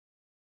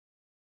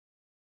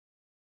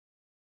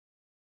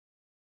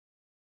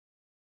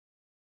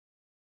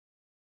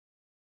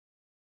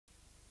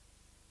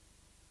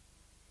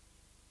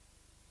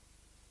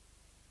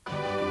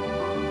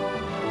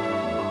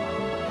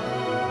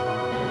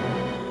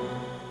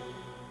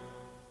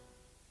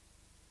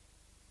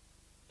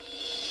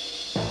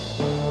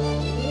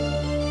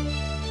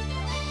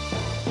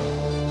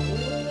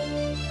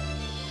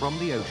From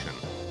the ocean,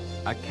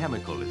 a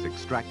chemical is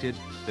extracted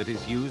that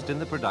is used in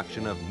the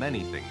production of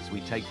many things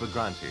we take for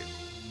granted.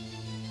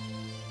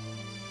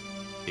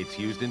 It's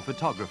used in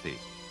photography,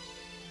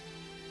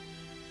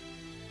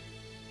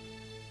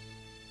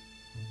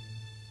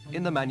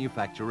 in the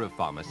manufacture of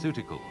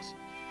pharmaceuticals,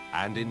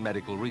 and in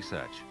medical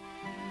research,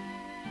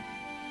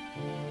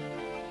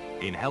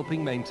 in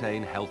helping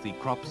maintain healthy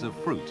crops of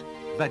fruit,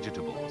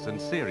 vegetables,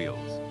 and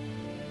cereals,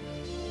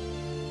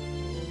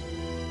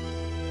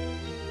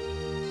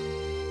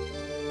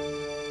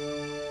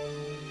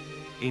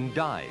 in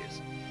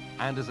dyes,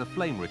 and as a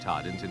flame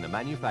retardant in the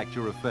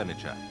manufacture of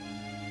furniture.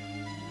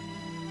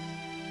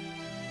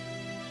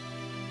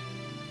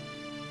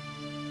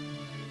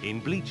 In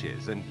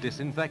bleaches and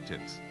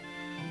disinfectants.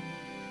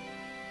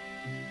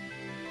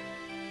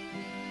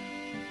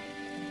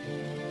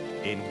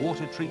 In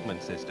water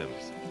treatment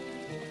systems.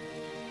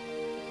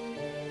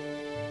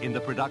 In the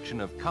production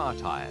of car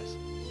tires,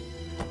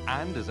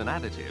 and as an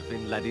additive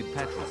in leaded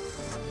petrol.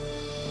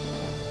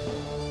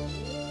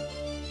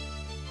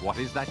 What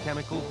is that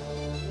chemical?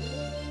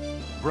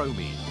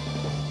 Bromine.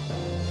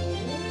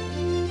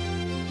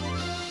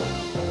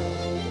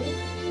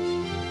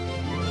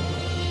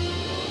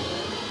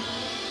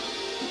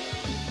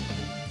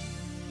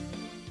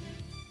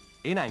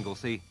 In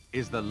Anglesey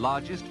is the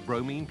largest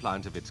bromine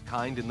plant of its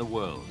kind in the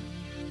world.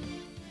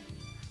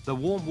 The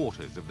warm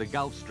waters of the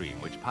Gulf Stream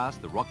which pass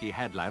the rocky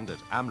headland at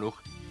Amlwch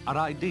are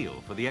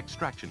ideal for the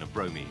extraction of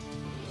bromine.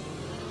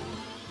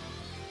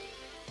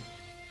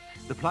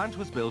 The plant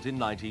was built in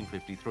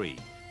 1953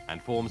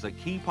 and forms a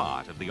key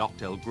part of the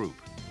Octel Group.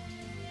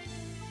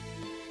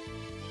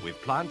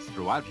 With plants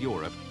throughout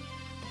Europe,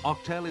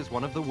 Octel is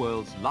one of the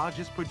world's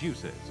largest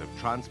producers of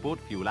transport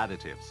fuel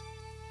additives,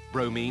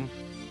 bromine,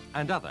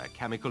 and other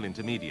chemical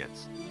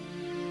intermediates.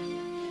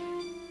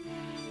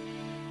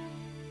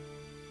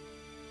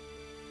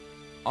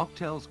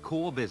 Octel's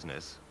core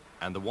business,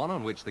 and the one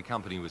on which the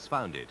company was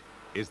founded,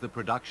 is the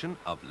production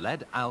of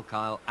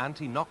lead-alkyl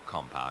anti-knock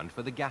compound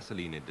for the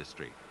gasoline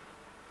industry.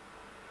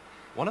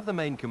 One of the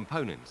main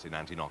components in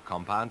anti-knock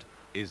compound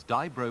is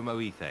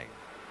dibromoethane,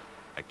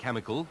 a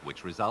chemical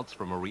which results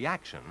from a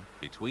reaction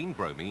between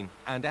bromine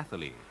and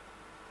ethylene.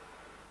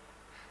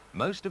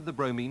 Most of the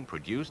bromine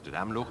produced at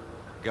Amlwch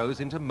goes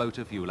into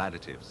motor fuel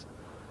additives.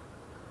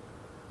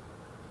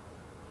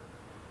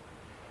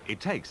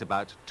 It takes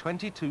about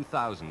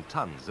 22,000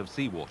 tons of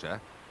seawater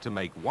to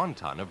make 1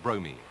 ton of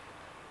bromine.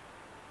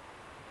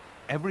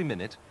 Every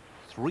minute,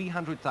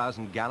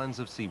 300,000 gallons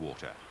of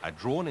seawater are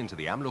drawn into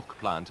the Amlwch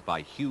plant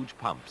by huge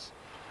pumps.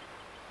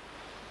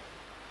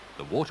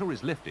 The water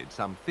is lifted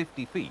some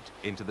 50 feet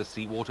into the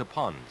seawater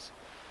ponds,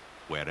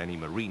 where any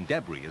marine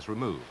debris is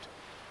removed.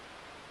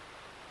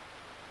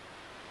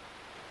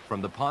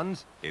 From the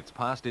ponds, it's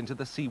passed into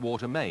the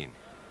seawater main,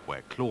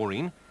 where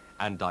chlorine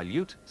and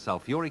dilute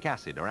sulfuric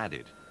acid are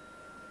added.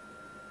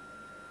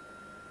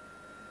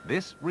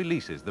 This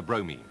releases the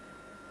bromine,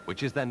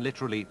 which is then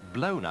literally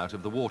blown out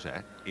of the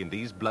water in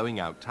these blowing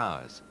out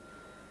towers.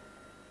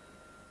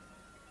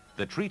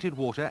 The treated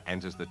water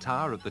enters the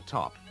tower at the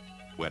top,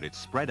 where it's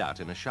spread out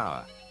in a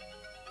shower.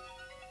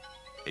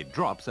 It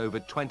drops over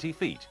 20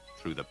 feet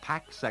through the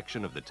packed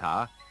section of the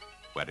tower,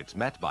 where it's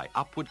met by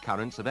upward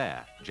currents of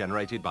air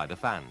generated by the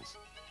fans.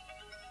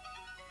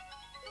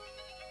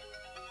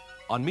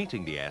 On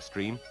meeting the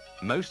airstream,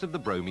 most of the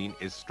bromine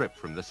is stripped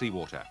from the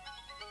seawater.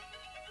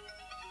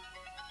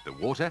 The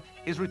water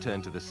is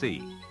returned to the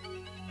sea,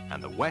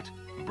 and the wet,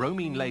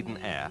 bromine-laden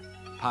air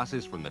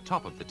passes from the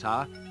top of the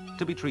tower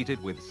to be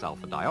treated with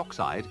sulfur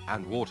dioxide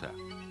and water.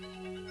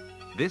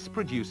 This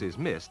produces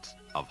mists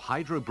of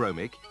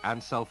hydrobromic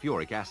and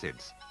sulfuric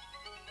acids.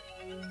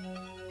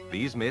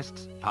 These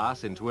mists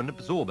pass into an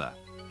absorber,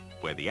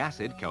 where the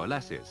acid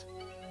coalesces.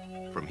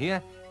 From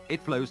here,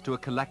 it flows to a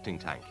collecting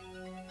tank.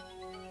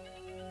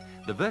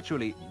 The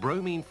virtually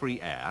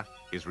bromine-free air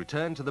is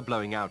returned to the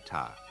blowing out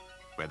tower,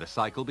 where the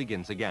cycle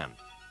begins again.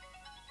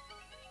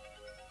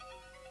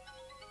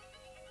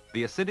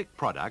 The acidic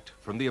product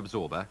from the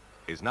absorber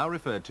is now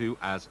referred to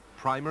as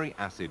primary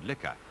acid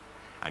liquor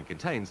and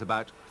contains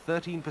about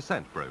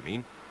 13%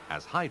 bromine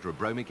as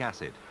hydrobromic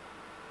acid.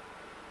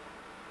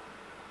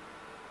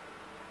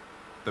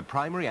 The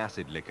primary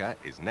acid liquor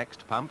is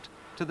next pumped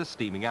to the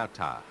steaming out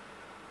tower.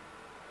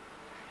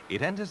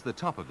 It enters the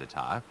top of the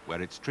tower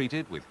where it's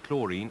treated with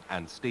chlorine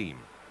and steam.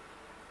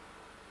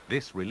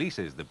 This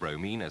releases the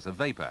bromine as a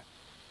vapor,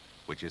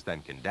 which is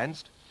then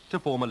condensed to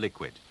form a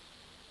liquid.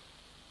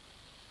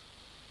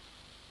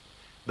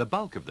 The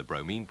bulk of the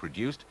bromine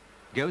produced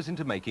goes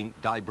into making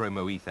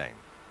dibromoethane.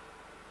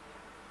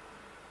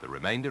 The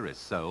remainder is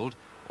sold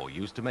or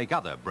used to make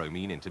other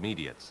bromine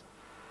intermediates.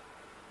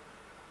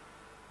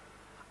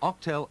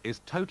 Octel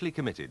is totally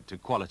committed to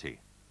quality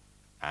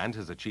and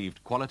has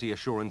achieved quality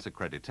assurance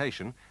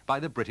accreditation by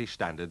the British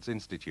Standards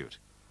Institute.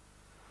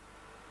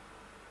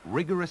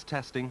 Rigorous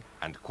testing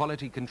and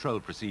quality control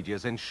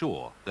procedures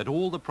ensure that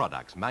all the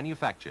products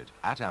manufactured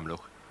at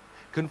Amlwch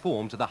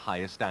conform to the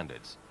highest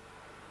standards.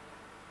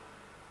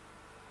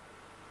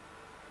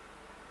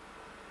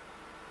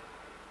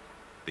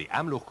 The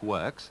Amlwch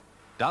works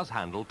does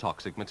handle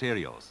toxic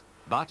materials,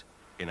 but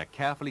in a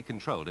carefully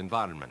controlled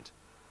environment.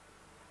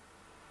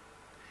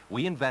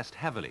 We invest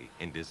heavily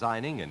in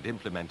designing and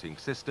implementing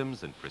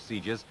systems and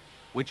procedures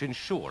which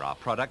ensure our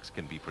products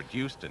can be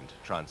produced and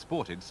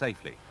transported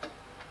safely.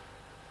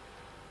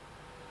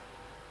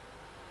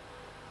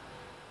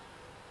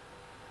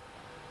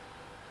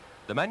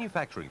 The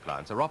manufacturing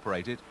plants are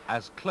operated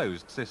as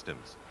closed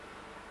systems.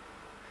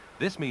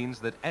 This means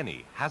that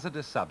any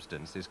hazardous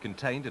substance is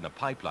contained in a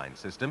pipeline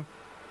system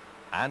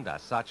and,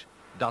 as such,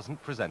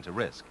 doesn't present a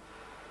risk.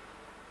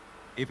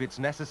 If it's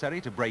necessary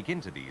to break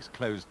into these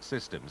closed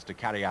systems to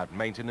carry out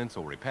maintenance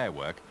or repair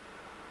work,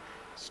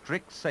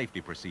 strict safety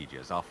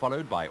procedures are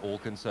followed by all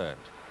concerned.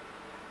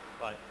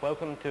 Right,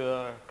 welcome to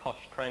our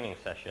COSH training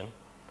session,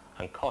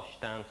 and COSH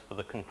stands for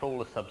the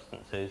Control of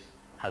Substances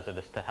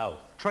Hazardous to Health.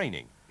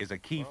 Training is a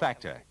key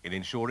factor in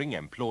ensuring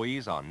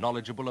employees are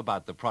knowledgeable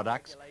about the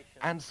products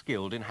and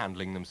skilled in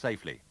handling them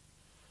safely.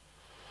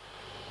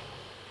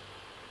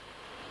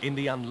 In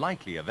the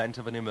unlikely event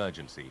of an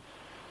emergency,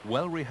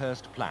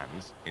 well-rehearsed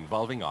plans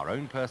involving our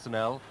own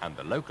personnel and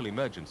the local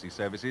emergency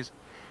services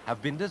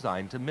have been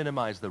designed to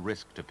minimize the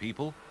risk to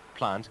people,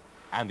 plant,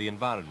 and the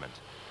environment.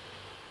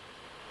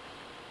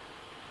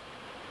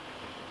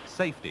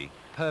 Safety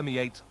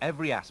permeates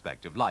every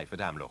aspect of life at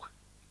Amlwch,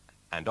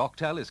 and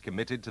Octel is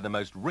committed to the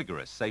most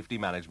rigorous safety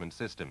management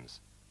systems.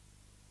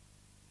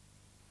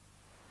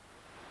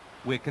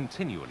 We're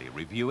continually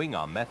reviewing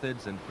our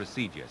methods and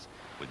procedures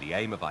with the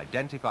aim of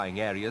identifying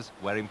areas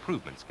where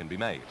improvements can be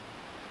made.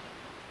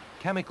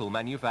 Chemical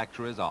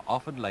manufacturers are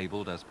often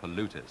labelled as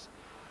polluters,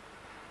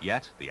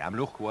 yet the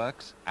Amlwch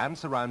works and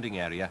surrounding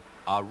area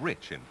are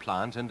rich in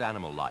plant and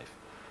animal life.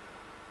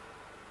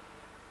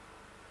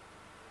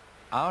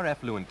 Our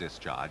effluent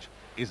discharge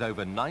is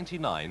over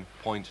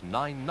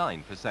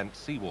 99.99%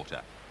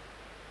 seawater.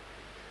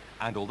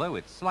 And although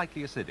it's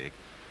slightly acidic,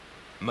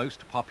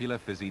 most popular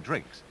fizzy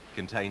drinks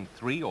contain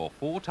 3 or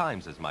 4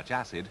 times as much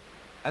acid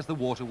as the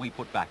water we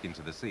put back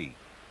into the sea.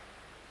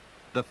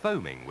 The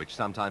foaming which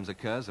sometimes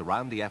occurs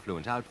around the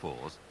effluent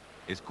outfalls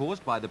is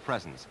caused by the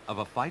presence of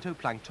a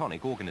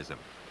phytoplanktonic organism,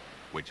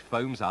 which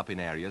foams up in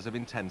areas of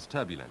intense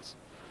turbulence.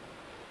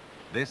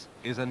 This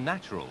is a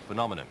natural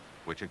phenomenon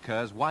which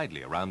occurs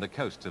widely around the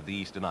coasts of the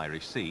Eastern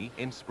Irish Sea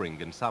in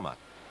spring and summer.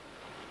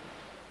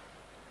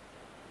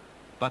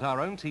 But our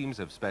own teams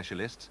of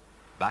specialists,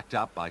 backed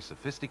up by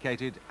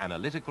sophisticated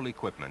analytical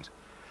equipment,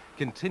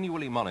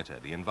 continually monitor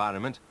the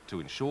environment to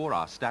ensure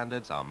our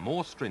standards are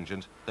more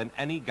stringent than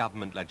any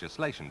government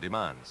legislation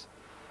demands.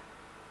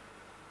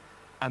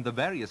 And the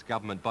various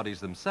government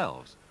bodies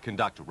themselves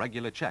conduct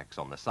regular checks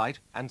on the site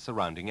and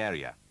surrounding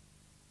area.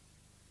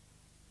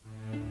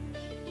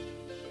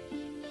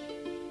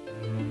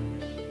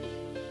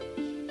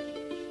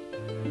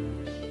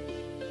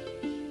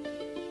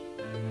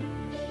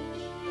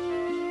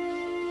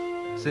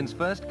 Since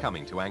first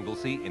coming to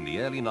Anglesey in the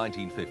early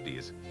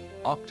 1950s,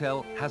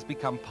 Octel has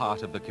become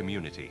part of the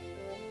community.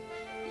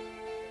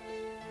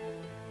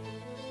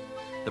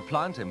 The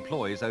plant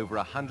employs over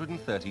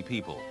 130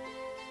 people,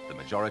 the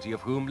majority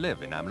of whom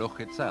live in Amlwch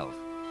itself.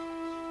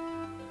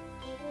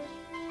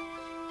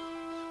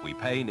 We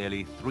pay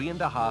nearly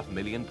 £3.5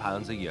 million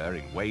a year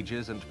in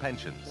wages and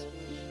pensions.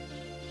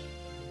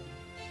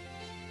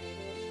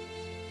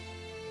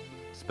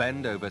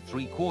 Spend over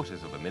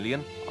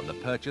 £750,000 on the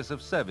purchase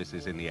of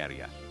services in the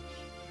area.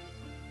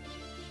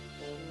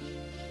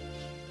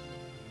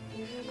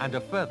 And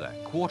a further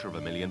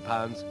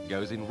 £250,000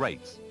 goes in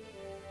rates.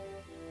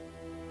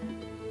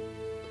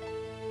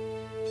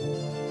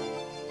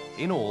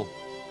 In all,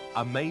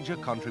 a major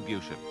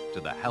contribution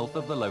to the health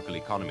of the local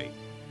economy.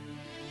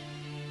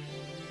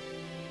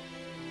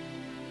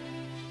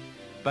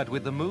 But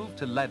with the move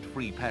to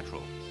lead-free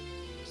petrol,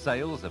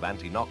 sales of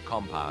anti-knock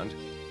compound,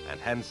 and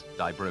hence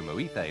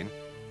dibromoethane,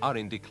 are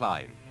in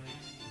decline.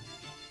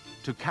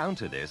 To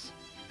counter this,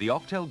 the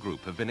Octel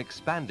Group have been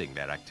expanding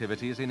their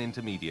activities in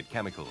intermediate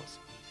chemicals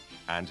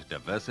and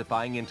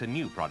diversifying into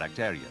new product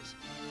areas.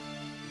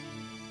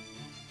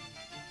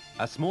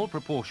 A small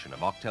proportion of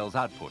Octel's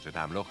output at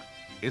Amlwch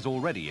is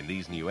already in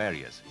these new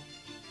areas,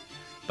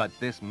 but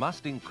this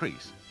must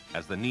increase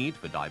as the need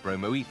for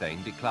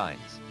dibromoethane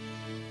declines.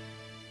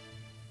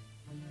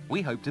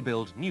 We hope to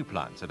build new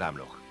plants at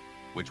Amlwch,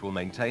 which will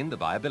maintain the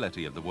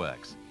viability of the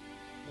works.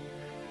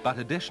 But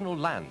additional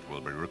land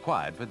will be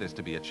required for this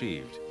to be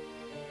achieved.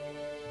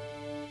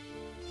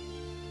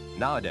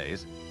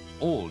 Nowadays,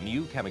 all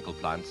new chemical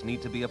plants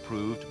need to be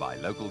approved by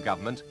local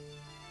government,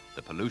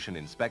 the Pollution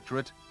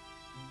Inspectorate,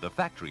 the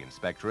Factory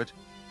Inspectorate,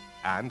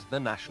 and the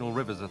National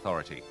Rivers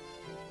Authority.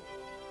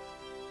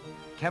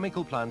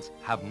 Chemical plants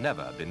have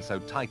never been so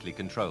tightly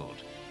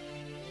controlled.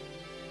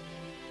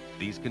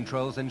 These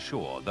controls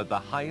ensure that the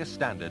highest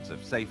standards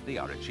of safety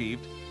are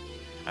achieved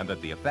and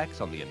that the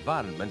effects on the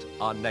environment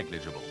are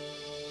negligible.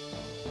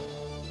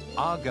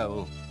 Our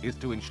goal is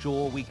to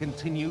ensure we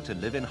continue to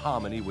live in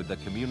harmony with the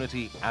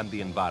community and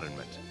the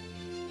environment,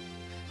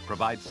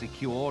 provide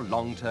secure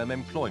long-term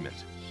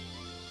employment,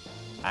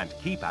 and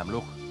keep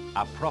Amlwch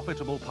a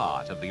profitable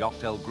part of the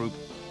Octel Group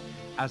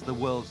as the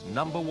world's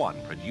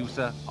 #1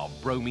 producer of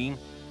bromine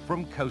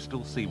from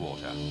coastal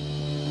seawater.